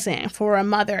traumatizing for a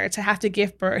mother to have to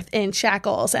give birth in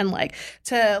shackles and like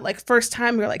to like first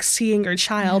time you're like seeing your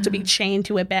child to be chained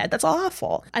to a bed. That's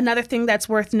awful. Another thing that's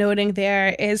worth noting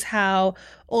there is how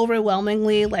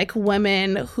overwhelmingly like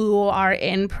women who are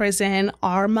in prison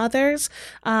are mothers.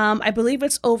 I believe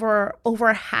it's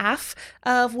over half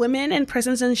of women in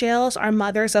prisons and jails are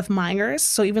mothers of minors,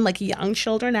 so even like young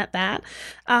children at that,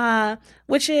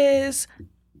 which is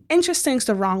interesting is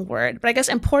the wrong word, but I guess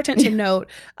important to note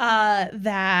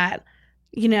that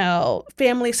you know,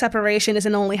 family separation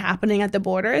isn't only happening at the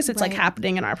borders, it's like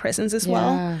happening in our prisons as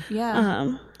well.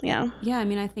 Yeah. Yeah. I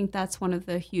mean, I think that's one of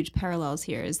the huge parallels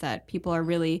here is that people are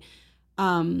really,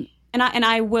 and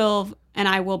I will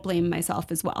blame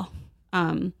myself as well.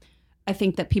 I I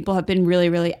think that people have been really,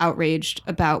 really outraged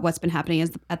about what's been happening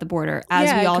at the border, as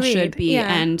we all agreed. should be.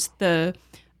 Yeah. And the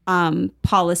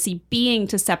policy being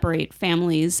to separate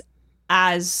families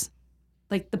as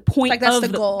like the point Like, that's of the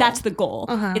goal. That's the goal.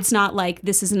 It's not like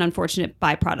this is an unfortunate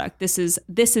byproduct. This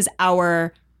is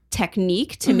our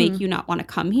technique to make you not want to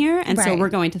come here. And so Right. we're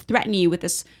going to threaten you with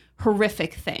this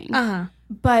horrific thing.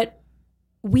 But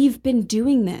we've been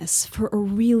doing this for a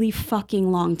really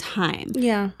fucking long time.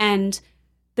 Yeah. And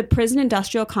the prison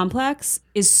industrial complex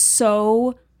is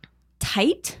so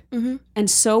tight and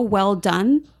so well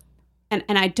done. And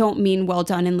I don't mean well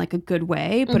done in like a good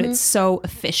way, but it's so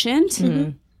efficient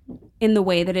in the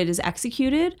way that it is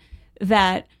executed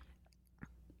that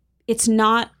it's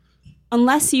not,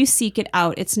 unless you seek it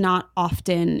out, it's not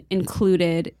often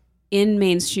included in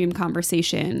mainstream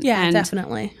conversation. Yeah, and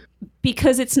definitely.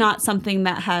 because it's not something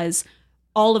that has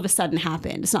all of a sudden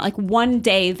happened. It's not like one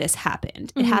day this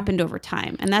happened. It happened over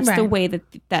time. And that's the Right. way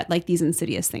that like these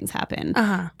insidious things happen.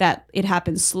 That it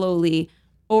happens slowly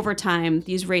over time.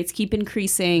 These rates keep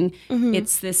increasing.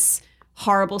 It's this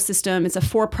horrible system. It's a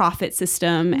for-profit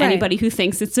system. Right. Anybody who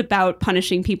thinks it's about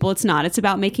punishing people, it's not. It's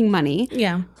about making money.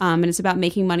 Yeah. And it's about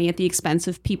making money at the expense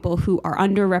of people who are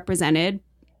underrepresented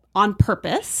on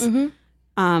purpose.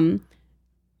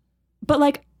 But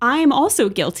like, I'm also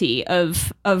guilty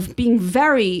of being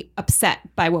very upset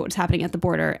by what was happening at the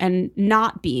border and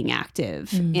not being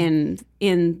active in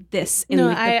this in No,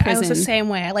 the I prison. was the same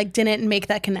way. I like didn't make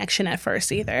that connection at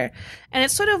first either. And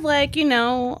it's sort of like,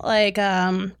 like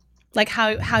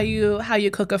how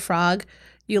you cook a frog.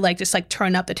 You like just like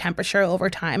turn up the temperature over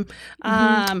time.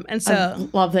 And so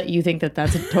Love that you think that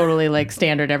that's totally like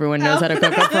standard. Everyone knows how to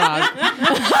cook a frog.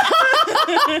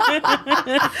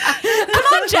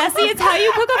 Come on, Jesse, it's how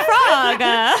you cook a frog.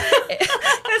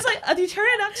 it's like you turn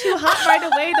it up too hot right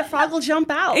away, the frog will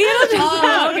jump out. Okay. You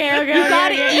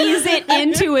gotta ease it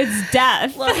into its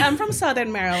death. Look, I'm from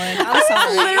Southern Maryland. I'm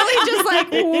sorry. Literally just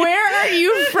like, where are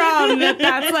you from?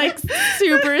 That's like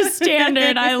super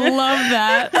standard. I love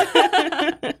that.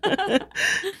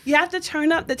 You have to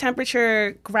turn up the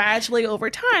temperature gradually over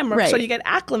time, Right. so you get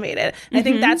acclimated. And I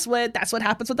think that's what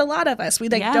happens with a lot of us. We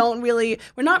like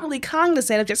we're not really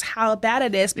cognizant of just how bad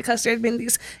it is because there's been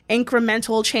these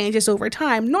incremental changes over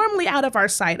time, normally out of our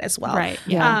sight as well. Right,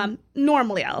 yeah.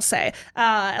 Normally, I'll say,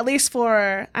 at least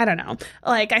for, I don't know,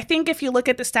 like I think if you look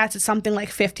at the stats, it's something like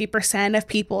 50% of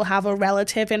people have a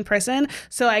relative in prison.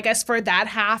 So I guess for that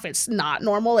half, it's not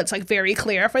normal. It's like very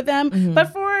clear for them.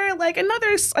 But for like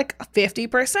another like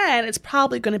 50%, it's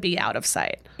probably going to be out of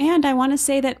sight. And I want to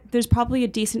say that there's probably a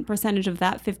decent percentage of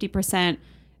that 50%,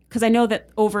 because I know that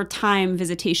over time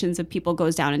visitations of people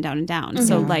goes down and down and down.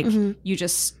 So like you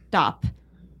just stop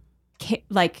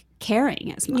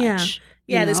caring as much.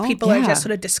 Yeah, you these know? people are just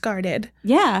sort of discarded.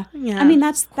 Yeah. Yeah. I mean,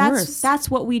 that's course.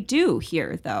 what we do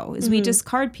here, though, is we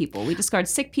discard people. We discard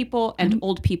sick people and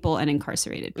old people and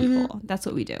incarcerated people. That's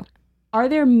what we do. Are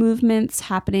there movements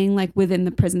happening like within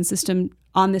the prison system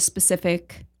on this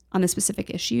specific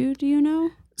issue? Do you know?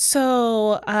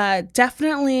 So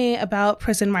definitely about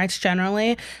prison rights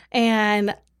generally.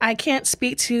 And I can't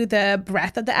speak to the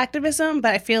breadth of the activism,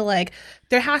 but I feel like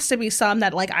there has to be some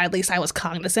that like at least I was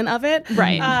cognizant of it.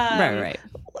 Right. Right.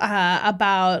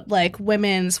 About like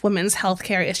women's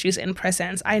healthcare issues in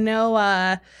prisons. I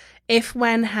know If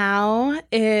When How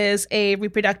is a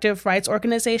reproductive rights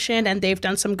organization, and they've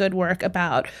done some good work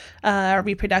about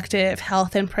reproductive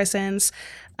health in prisons.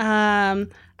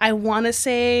 I want to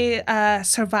say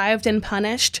Survived and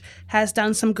Punished has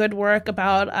done some good work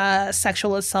about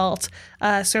sexual assault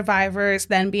survivors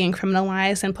then being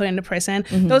criminalized and put into prison.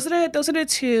 Those are the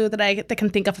two that I can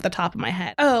think of at the top of my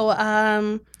head.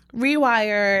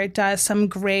 Rewire does some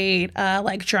great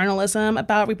like journalism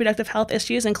about reproductive health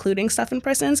issues, including stuff in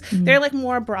prisons. They're like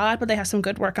more broad, but they have some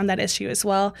good work on that issue as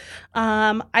well.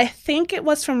 I think it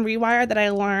was from Rewire that I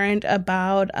learned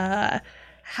about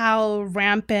how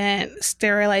rampant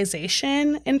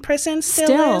sterilization in prison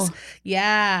still is.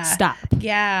 Yeah. Stop.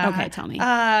 Yeah. Okay, tell me.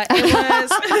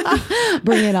 It was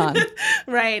Bring it on.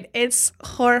 right. It's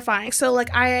horrifying. So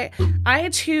like I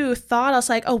too thought, I was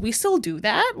like, oh, we still do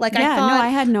that? Like Yeah, I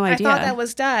had no idea. I thought that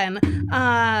was done.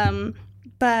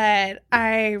 But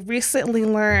I recently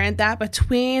learned that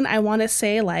between, I want to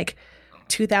say like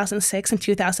 2006 and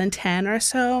 2010 or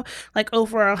so, like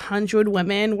over 100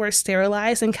 women were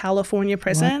sterilized in California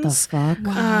prisons. What the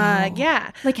fuck? Wow.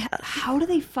 Yeah. Like, how do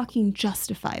they fucking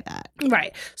justify that?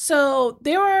 Right. So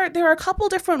there are a couple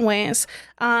different ways.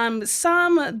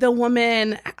 Some the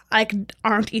women like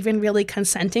aren't even really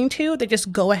consenting to. They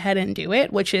just go ahead and do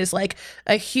it, which is like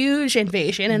a huge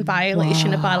invasion and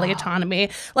violation of bodily autonomy.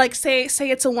 Like say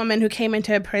it's a woman who came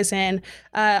into a prison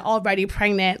already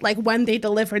pregnant. Like when they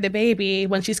deliver the baby,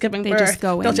 when she's giving birth, just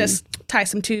go in they'll just tie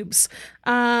some tubes.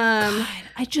 God,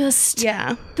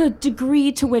 Yeah. the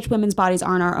degree to which women's bodies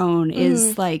aren't our own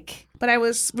is like. But I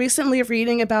was recently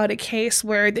reading about a case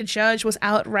where the judge was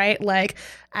outright like,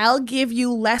 I'll give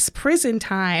you less prison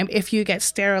time if you get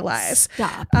sterilized.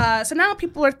 Stop. So now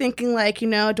people are thinking like,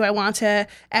 do I want to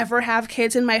ever have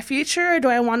kids in my future? Or do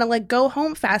I want to like go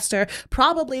home faster?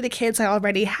 Probably the kids I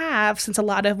already have, since a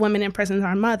lot of women in prisons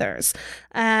are mothers.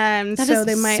 That so is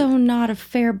they might. so not a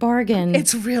fair bargain.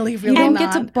 It's really, really you don't not.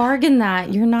 get to bargain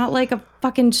that. You're not like a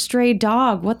fucking stray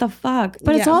dog. What the fuck?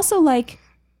 But it's Yeah. also like,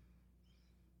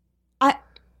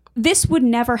 this would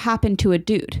never happen to a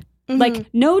dude. Like,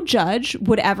 no judge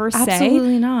would ever say,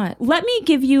 Absolutely not. let me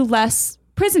give you less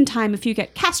prison time if you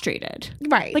get castrated.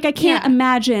 Right. Like, I can't Yeah.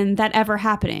 imagine that ever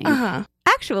happening. Uh-huh.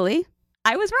 Actually,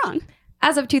 I was wrong.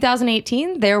 As of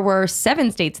 2018, there were 7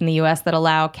 states in the U.S. that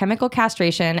allow chemical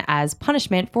castration as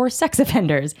punishment for sex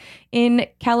offenders. In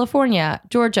California,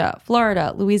 Georgia,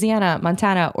 Florida, Louisiana,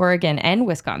 Montana, Oregon, and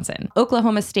Wisconsin.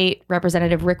 Oklahoma State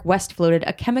Representative Rick West floated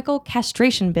a chemical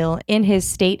castration bill in his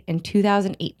state in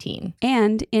 2018.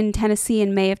 And in Tennessee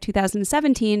in May of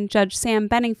 2017, Judge Sam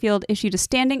Benningfield issued a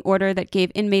standing order that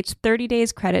gave inmates 30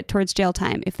 days credit towards jail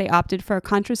time if they opted for a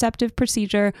contraceptive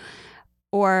procedure.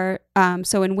 Or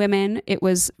so in women, it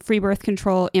was free birth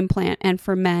control implant, and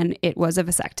for men, it was a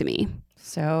vasectomy.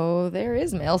 So there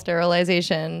is male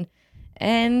sterilization.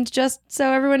 And just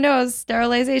so everyone knows,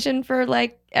 sterilization for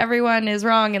like everyone is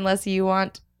wrong unless you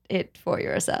want it for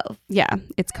yourself. Yeah,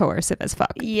 it's coercive as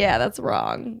fuck. Yeah, that's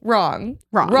wrong. Wrong.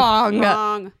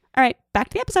 All right, back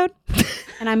to the episode.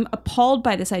 And I'm appalled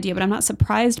by this idea, but I'm not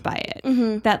surprised by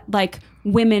it. That like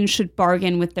women should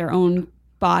bargain with their own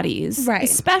bodies, Right.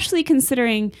 Especially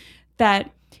considering that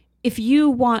if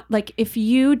you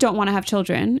don't want to have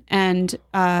children and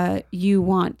you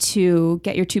want to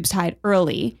get your tubes tied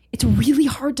early, it's really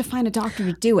hard to find a doctor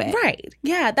to do it. Right.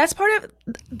 Yeah, that's part of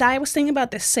that. I was thinking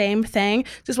about the same thing.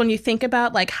 Just when you think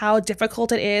about like how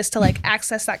difficult it is to like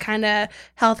access that kind of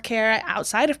healthcare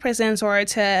outside of prisons, or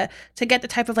to get the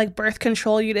type of like birth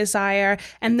control you desire.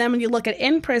 And then when you look at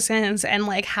in prisons and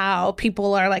like how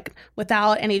people are like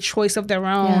without any choice of their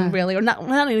own, really, or not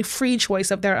without any free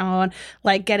choice of their own,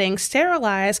 like getting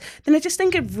sterilized, then I just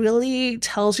think it really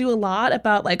tells you a lot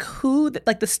about like who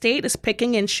like the state is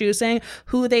picking and choosing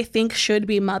who they think should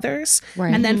be mothers,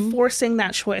 and then forcing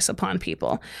that choice upon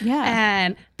people. Yeah.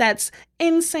 And that's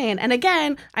insane. And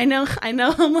again, I know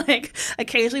I'm like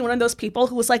occasionally one of those people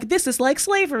who was like, this is like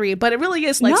slavery, but it really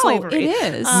is like slavery. It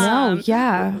is.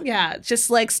 Yeah,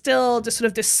 just like still just sort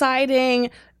of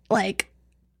deciding like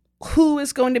who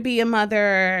is going to be a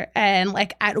mother and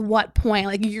like at what point,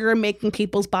 like you're making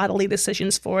people's bodily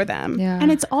decisions for them. Yeah.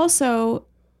 And it's also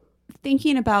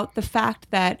thinking about the fact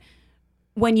that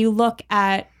when you look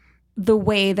at the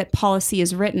way that policy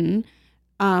is written,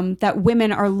 that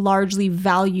women are largely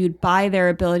valued by their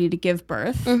ability to give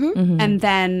birth. And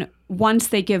then once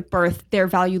they give birth, they're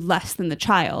valued less than the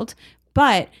child.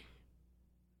 But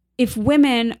if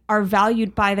women are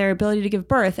valued by their ability to give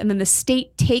birth, and then the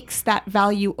state takes that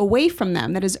value away from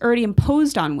them that is already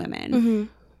imposed on women,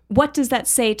 what does that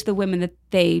say to the women that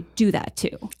they do that to?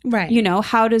 Right. You know,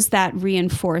 how does that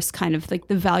reinforce kind of like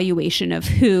the valuation of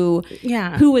who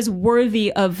is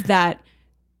worthy of that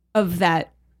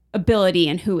ability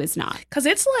and who is not? Because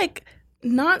it's like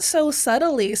not so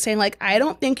subtly saying like, I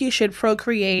don't think you should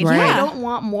procreate. Right. I don't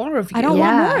want more of you. I don't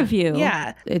want more of you.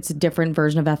 Yeah. It's a different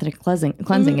version of ethnic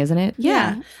cleansing, isn't it?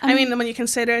 Yeah. I mean, when you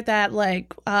consider that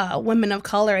like women of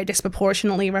color are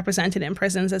disproportionately represented in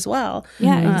prisons as well.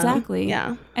 Yeah, exactly.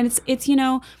 Yeah. And it's you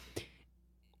know,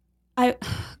 I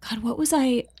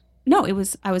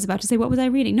was about to say, what was I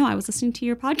reading? No, I was listening to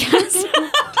your podcast.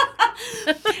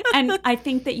 And I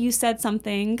think that you said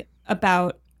something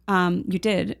about,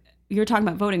 you were talking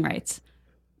about voting rights,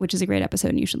 which is a great episode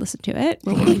and you should listen to it.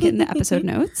 We'll link it in the episode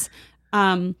notes.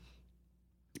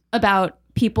 About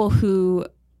people who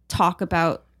talk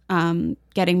about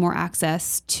getting more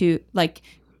access to, like,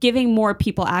 giving more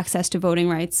people access to voting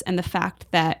rights, and the fact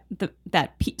that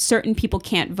certain people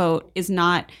can't vote is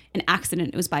not an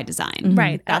accident. It was by design.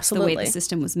 Right. That's Absolutely. the way the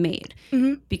system was made.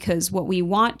 Because what we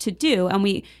want to do, and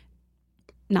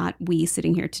not we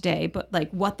sitting here today, but like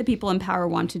what the people in power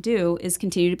want to do is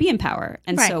continue to be in power.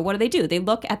 And so what do? They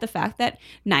look at the fact that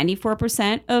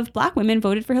 94% of Black women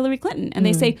voted for Hillary Clinton. And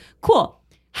they say, cool,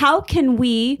 how can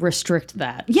we restrict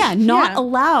that? Yeah, not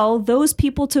allow those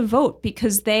people to vote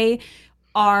because they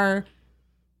are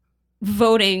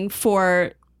voting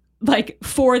for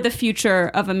the future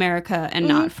of America and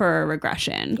not for a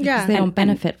regression. Yeah. They don't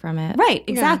benefit from it. Right,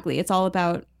 exactly. Yeah. It's all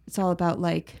about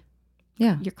like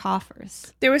your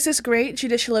coffers. There was this great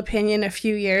judicial opinion a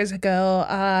few years ago.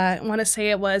 I want to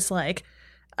say it was like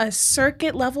a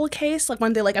circuit level case, like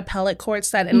one of the like appellate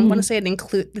courts that, and I want to say it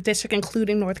include the district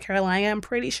including North Carolina, I'm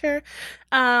pretty sure.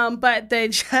 But the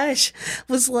judge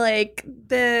was like,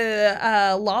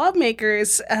 the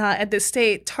lawmakers at the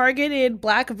state targeted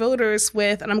Black voters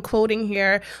with, and I'm quoting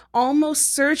here,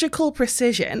 almost surgical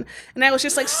precision. And I was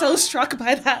just like so struck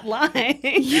by that line.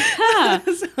 Yeah.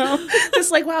 So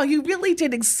just like, wow, you really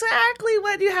did exactly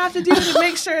what you have to do to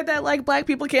make sure that like Black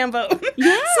people can vote.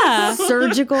 Yeah.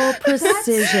 Surgical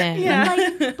precision.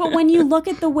 Yeah. But when you look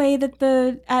at the way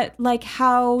that like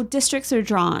how districts are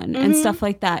drawn and stuff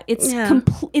like that, it's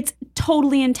it's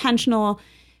totally intentional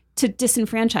to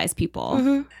disenfranchise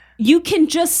people. You can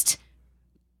just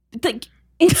like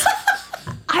it's.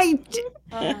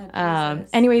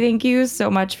 Anyway, thank you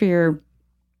so much for your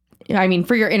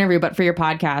interview, but for your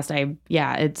podcast.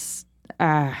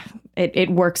 It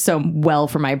works so well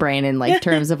for my brain in like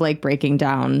terms of like breaking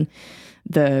down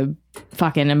the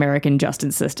fucking American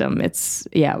justice system. It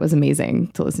was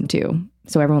amazing to listen to.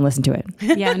 So everyone listen to it.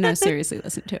 Yeah, no, seriously,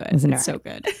 listen to it. It's so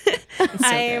good.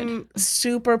 I'm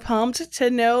super pumped to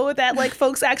know that like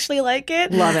folks actually like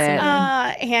it. Love it.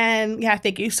 And yeah,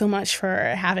 thank you so much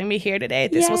for having me here today.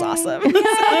 This was awesome.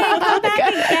 Come back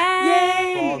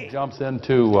again. Frog jumps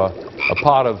into a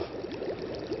pot of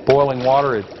boiling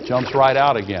water, it jumps right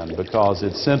out again because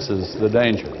it senses the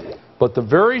danger. But the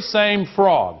very same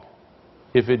frog,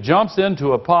 if it jumps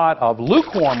into a pot of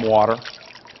lukewarm water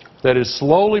that is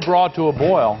slowly brought to a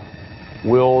boil,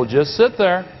 will just sit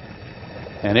there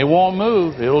and it won't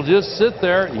move. It'll just sit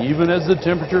there even as the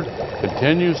temperature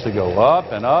continues to go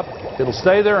up and up. It'll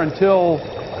stay there until...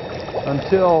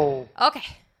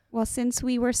 Okay. Well, since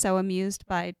we were so amused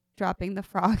by dropping the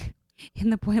frog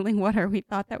in the boiling water, we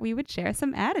thought that we would share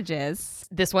some adages.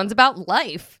 This one's about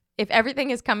life. If everything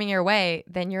is coming your way,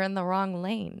 then you're in the wrong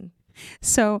lane.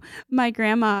 So my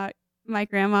grandma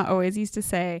always used to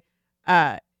say,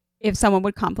 if someone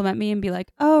would compliment me and be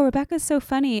like, "Oh, Rebecca's so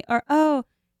funny," or "Oh,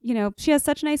 she has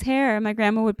such nice hair," and my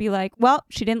grandma would be like, "Well,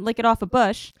 she didn't lick it off a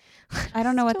bush." I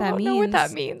don't know what that means. I don't know what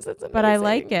that means. That's amazing. But I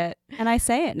like it, and I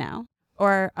say it now.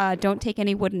 Or don't take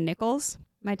any wooden nickels.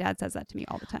 My dad says that to me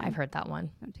all the time. I've heard that one.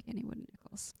 Don't take any wooden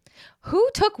nickels. Who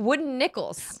took wooden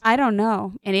nickels? I don't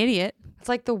know. An idiot. It's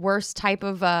like the worst type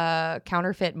of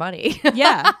counterfeit money.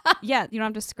 Yeah. You don't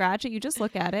have to scratch it. You just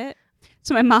look at it.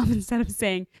 So my mom, instead of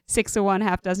saying 6 of one,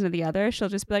 half dozen of the other, she'll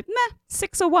just be like, "Nah,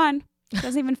 6 of one."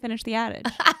 Doesn't even finish the adage.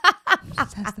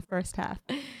 Just has the first half.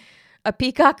 A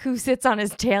peacock who sits on his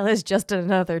tail is just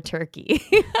another turkey.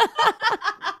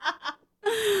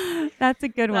 That's a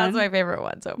good one. That's my favorite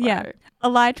one so far. Yeah. A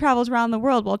lie travels around the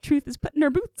world while truth is putting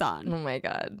her boots on. Oh my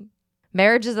God.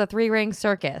 Marriage is a 3-ring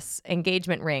circus.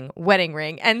 Engagement ring, wedding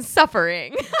ring, and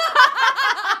suffering.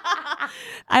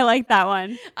 I like that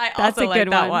one. That's a good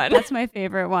one. That's my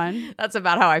favorite one. That's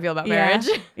about how I feel about marriage.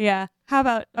 Yeah. How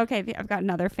about, okay, I've got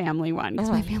another family one because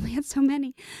my family had so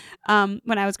many.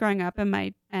 When I was growing up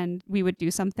and we would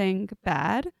do something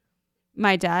bad,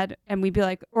 my dad, and we'd be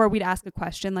like, or we'd ask a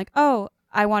question like, "Oh,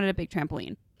 I wanted a big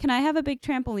trampoline. Can I have a big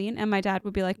trampoline?" And my dad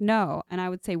would be like, "No." And I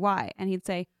would say, "Why?" And he'd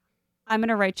say, "I'm going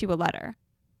to write you a letter."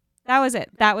 That was it.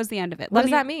 That was the end of it. What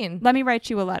does that mean? Let me write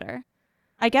you a letter.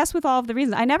 I guess with all of the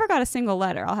reasons. I never got a single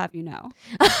letter, I'll have you know.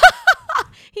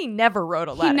 He never wrote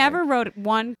a letter. He never wrote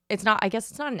one. I guess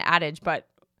it's not an adage, but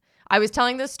I was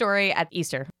telling this story at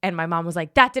Easter and my mom was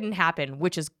like, "That didn't happen,"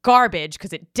 which is garbage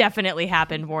because it definitely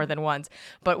happened more than once.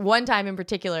 But one time in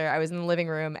particular, I was in the living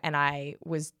room and I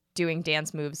was doing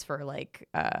dance moves for like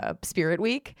Spirit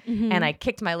Week, and I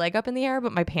kicked my leg up in the air,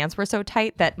 but my pants were so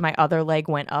tight that my other leg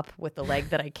went up with the leg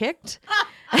that I kicked.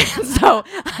 And so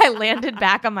I landed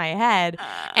back on my head,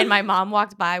 and my mom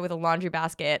walked by with a laundry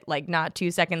basket like not 2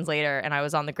 seconds later, and I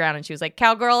was on the ground and she was like,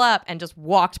 "Cowgirl up," and just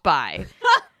walked by.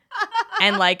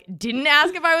 And like didn't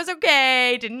ask if I was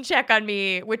okay, didn't check on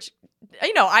me, which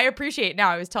I appreciate now.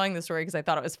 I was telling the story because I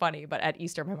thought it was funny, but at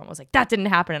Easter my mom was like, "That didn't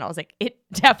happen," and I was like, "It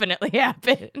definitely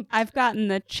happened." I've gotten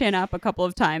the chin up a couple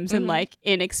of times and like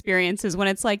in experiences when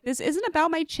it's like, this isn't about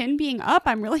my chin being up.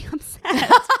 I'm really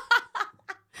upset.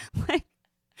 Like,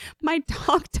 my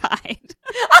dog died.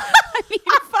 I mean,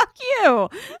 fuck too.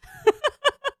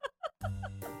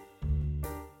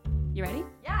 You ready?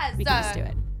 Yes. We can just do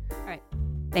it. All right.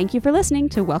 Thank you for listening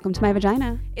to Welcome to My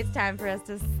Vagina. It's time for us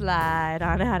to slide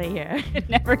on out of here. It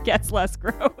never gets less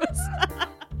gross.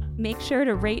 Make sure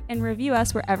to rate and review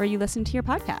us wherever you listen to your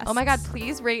podcast. Oh my God,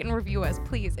 please rate and review us.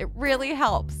 Please. It really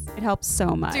helps. It helps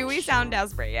so much. Do we sound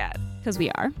desperate yet? Because we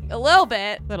are. A little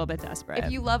bit. A little bit desperate.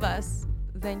 If you love us,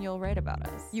 then you'll write about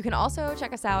us. You can also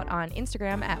check us out on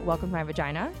Instagram at Welcome to My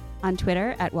Vagina. On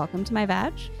Twitter at Welcome to My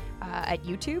Vag. At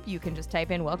YouTube, you can just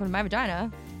type in Welcome to My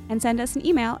Vagina. And send us an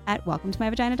email at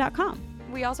welcometomyvagina.com.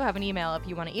 We also have an email if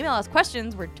you want to email us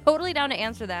questions. We're totally down to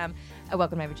answer them at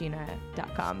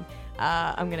welcometomyvagina.com.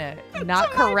 I'm going to not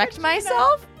correct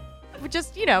myself.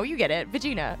 Just, you get it.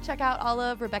 Vagina. Check out all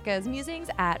of Rebecca's musings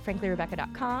at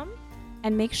franklyrebecca.com.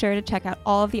 And make sure to check out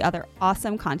all of the other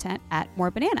awesome content at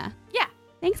More Banana. Yeah.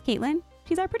 Thanks, Caitlin.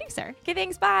 She's our producer. Okay,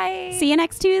 thanks. Bye. See you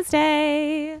next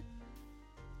Tuesday.